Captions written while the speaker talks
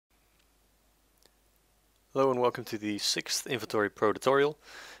Hello and welcome to the 6th Inventory Pro tutorial.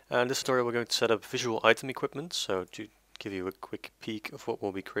 In this tutorial we're going to set up visual item equipment, so to give you a quick peek of what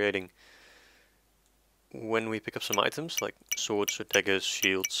we'll be creating when we pick up some items like swords or daggers,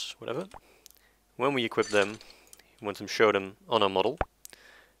 shields, whatever. When we equip them, we want to show them on our model.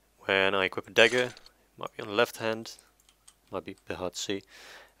 When I equip a dagger, it might be on the left hand, might be a bit hard to see,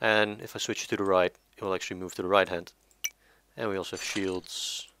 and if I switch it to the right, it will actually move to the right hand. And we also have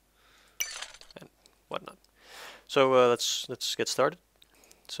shields and whatnot. So let's get started.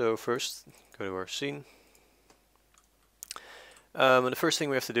 So first, go to our scene. And the first thing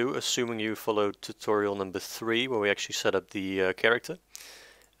we have to do, assuming you followed tutorial number 3, where we actually set up the character.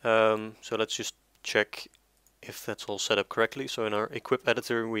 So let's just check if that's all set up correctly. So in our equip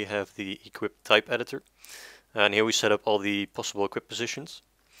editor, we have the equip type editor. And here we set up all the possible equip positions.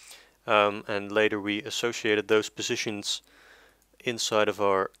 And later we associated those positions inside of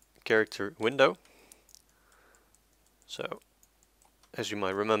our character window. So, as you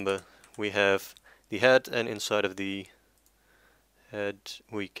might remember, we have the head, and inside of the head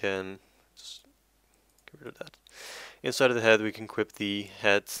we can just get rid of that. Inside of the head we can equip the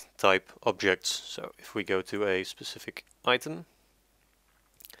head type objects. So if we go to a specific item,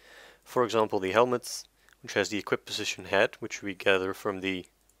 for example the helmet, which has the equip position head, which we gather from the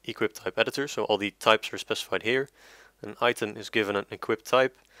equip type editor, so all the types are specified here. An item is given an equip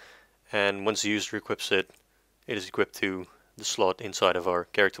type, and once the user equips it, it is equipped to the slot inside of our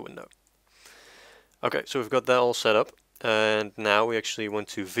character window. Okay, so we've got that all set up, and now we actually want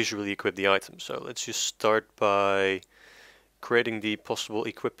to visually equip the item. So let's just start by creating the possible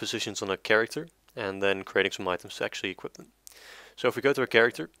equip positions on our character, and then creating some items to actually equip them. So if we go to our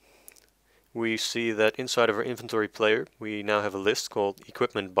character, we see that inside of our inventory player we now have a list called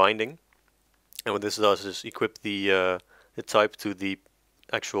equipment binding, and what this does is equip the type to the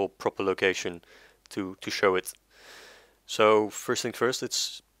actual proper location to show it. So first thing first,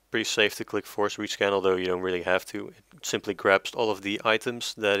 it's pretty safe to click force rescan, although you don't really have to. It simply grabs all of the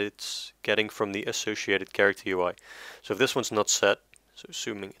items that it's getting from the associated character UI. So if this one's not set, so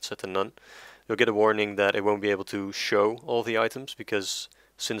assuming it's set to none, you'll get a warning that it won't be able to show all the items, because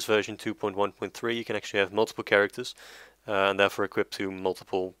since version 2.1.3 you can actually have multiple characters and therefore equip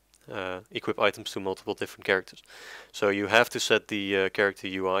items to multiple different characters. So you have to set the character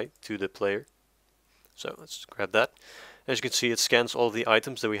UI to the player. So let's grab that. As you can see, it scans all the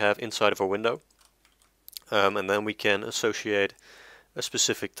items that we have inside of our window, and then we can associate a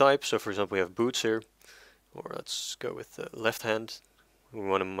specific type. So for example, we have boots here, or let's go with the left hand. We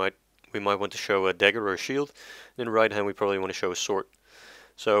might want to show a dagger or a shield. In the right hand we probably want to show a sword.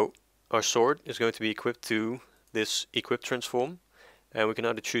 So our sword is going to be equipped to this equip transform, and we can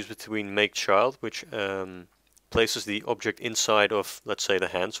either choose between make child, which places the object inside of, let's say, the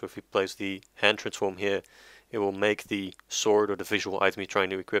hand. So if we place the hand transform here, it will make the sword or the visual item you're trying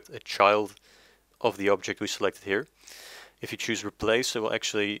to equip a child of the object we selected here. If you choose replace, it will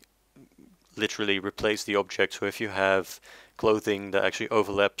actually literally replace the object. So if you have clothing that actually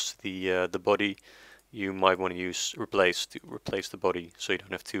overlaps the body, you might want to use replace to replace the body, so you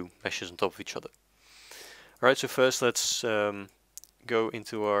don't have two meshes on top of each other. Alright, so first let's go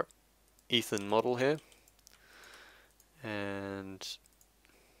into our Ethan model here and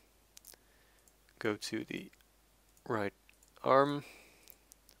go to the right arm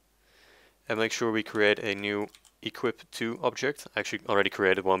and make sure we create a new equip to object. I actually already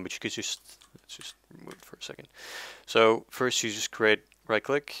created one, but you could let's just remove it for a second. So first you just right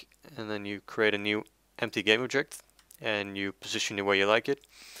click, and then you create a new empty game object and you position it where you like it.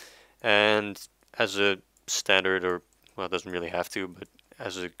 And as a standard, or well, it doesn't really have to, but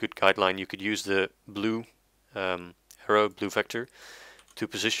as a good guideline, you could use the blue arrow, blue vector, to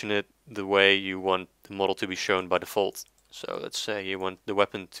position it the way you want the model to be shown by default. So let's say you want the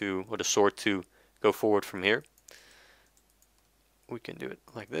weapon to, or the sword to, go forward from here. We can do it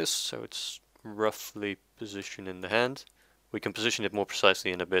like this, so it's roughly positioned in the hand. We can position it more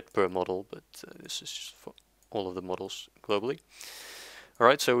precisely in a bit per model, but this is just for all of the models globally.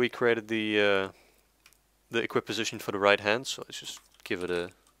 Alright, so we created the equip position for the right hand, so let's just give it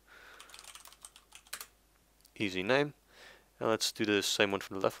a easy name. And let's do the same one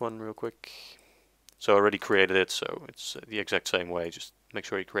for the left one real quick. So I already created it, so it's the exact same way, just make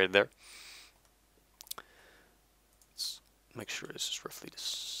sure you create it there. Let's make sure this is roughly the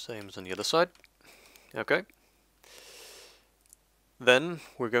same as on the other side. Okay. Then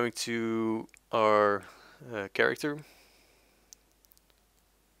we're going to our character.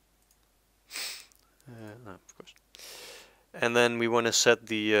 Of course. And then we want to set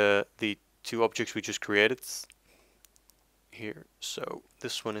the two objects we just created here. So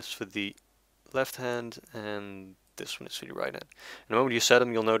this one is for the left hand, and this one is for the right hand. And the moment you set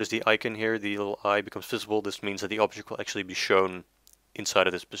them, you'll notice the icon here, the little eye becomes visible. This means that the object will actually be shown inside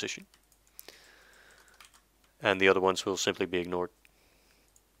of this position. And the other ones will simply be ignored.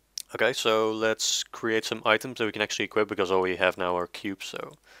 Okay, so let's create some items that we can actually equip, because all we have now are cubes,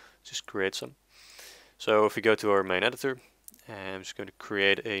 so just create some. So if we go to our main editor, I'm just going to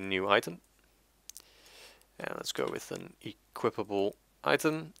create a new item. And let's go with an equipable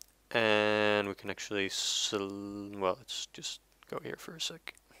item. And we can actually, well, let's just go here for a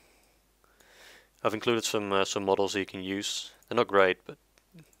sec. I've included some models that you can use. They're not great, but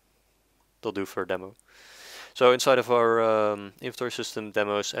they'll do for a demo. So inside of our inventory system,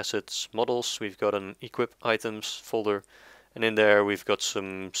 demos, assets, models, we've got an equip items folder, and in there we've got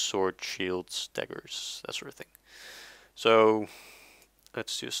some sword, shields, daggers, that sort of thing. So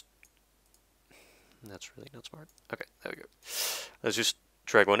let's just, that's really not smart. Okay, there we go. Let's just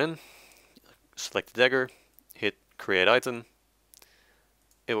drag one in, select the dagger, hit create item.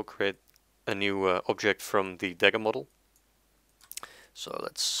 It will create a new object from the dagger model. So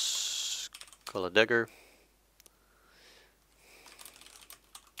let's call it dagger.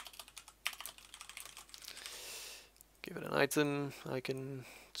 Give it an item icon,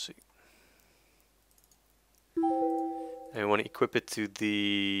 let's see. And we want to equip it to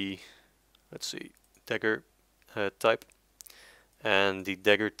the, let's see, dagger type. And the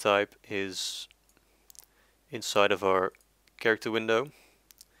dagger type is inside of our character window.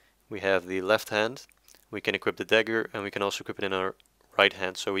 We have the left hand. We can equip the dagger, and we can also equip it in our right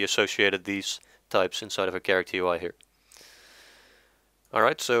hand. So we associated these types inside of our character UI here.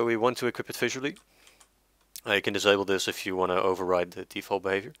 Alright, so we want to equip it visually. You can disable this if you want to override the default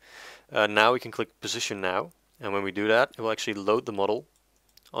behavior. Now we can click position now, and when we do that, it will actually load the model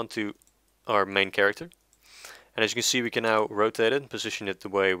onto our main character. And as you can see, we can now rotate it and position it the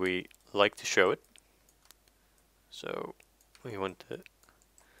way we like to show it. So we want to,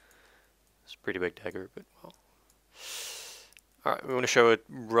 it's a pretty big dagger, but well. Alright, we want to show it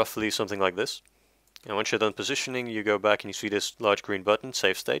roughly something like this. And once you're done positioning, you go back and you see this large green button,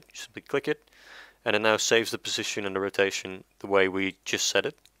 save state. You simply click it, and it now saves the position and the rotation the way we just set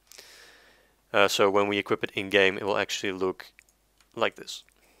it. So when we equip it in game, it will actually look like this.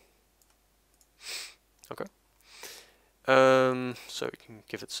 Okay. So we can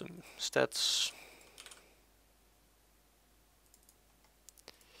give it some stats.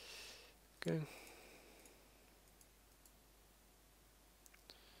 Okay.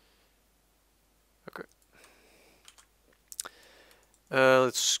 Okay.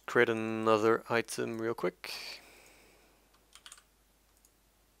 Let's create another item real quick.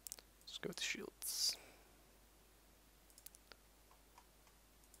 Let's go to shields.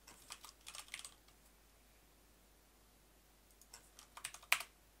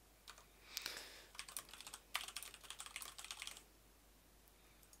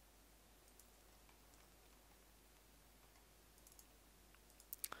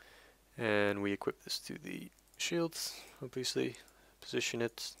 And we equip this to the shields, obviously. Position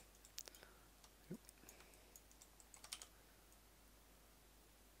it.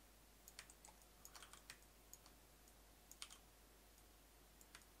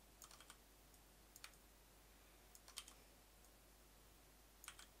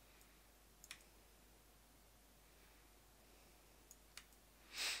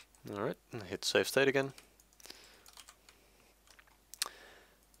 Alright, hit save state again.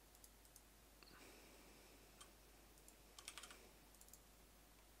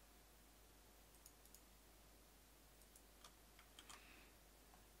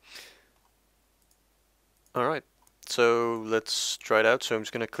 Alright, so let's try it out. So I'm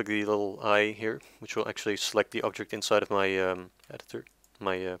just going to click the little eye here, which will actually select the object inside of my editor,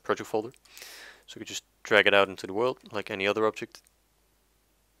 my project folder. So we can just drag it out into the world like any other object.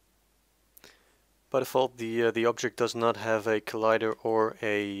 By default, the object does not have a collider or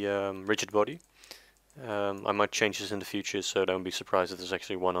a rigid body. I might change this in the future, so don't be surprised if there's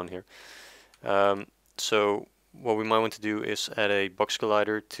actually one on here. So what we might want to do is add a box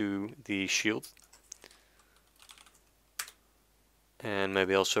collider to the shield. And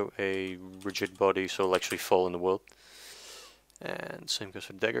maybe also a rigid body, so it'll actually fall in the world. And same goes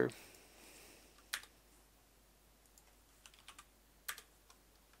for dagger.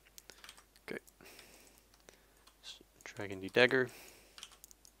 Okay. So drag in the dagger.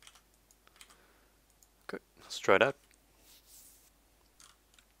 Okay, let's try it out.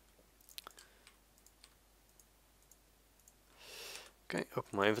 Okay,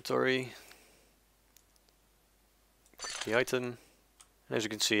 open my inventory. Click the item. And as you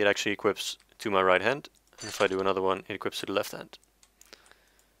can see, it actually equips to my right hand. And if I do another one, it equips to the left hand.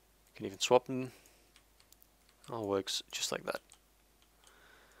 can even swap them. All works just like that.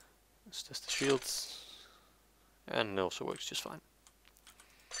 Let's test the shields, and it also works just fine.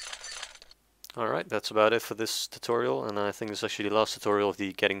 Alright, that's about it for this tutorial, and I think this is actually the last tutorial of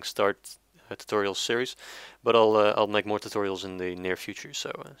the Getting Start tutorial series, but I'll make more tutorials in the near future,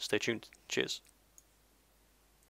 so stay tuned. Cheers.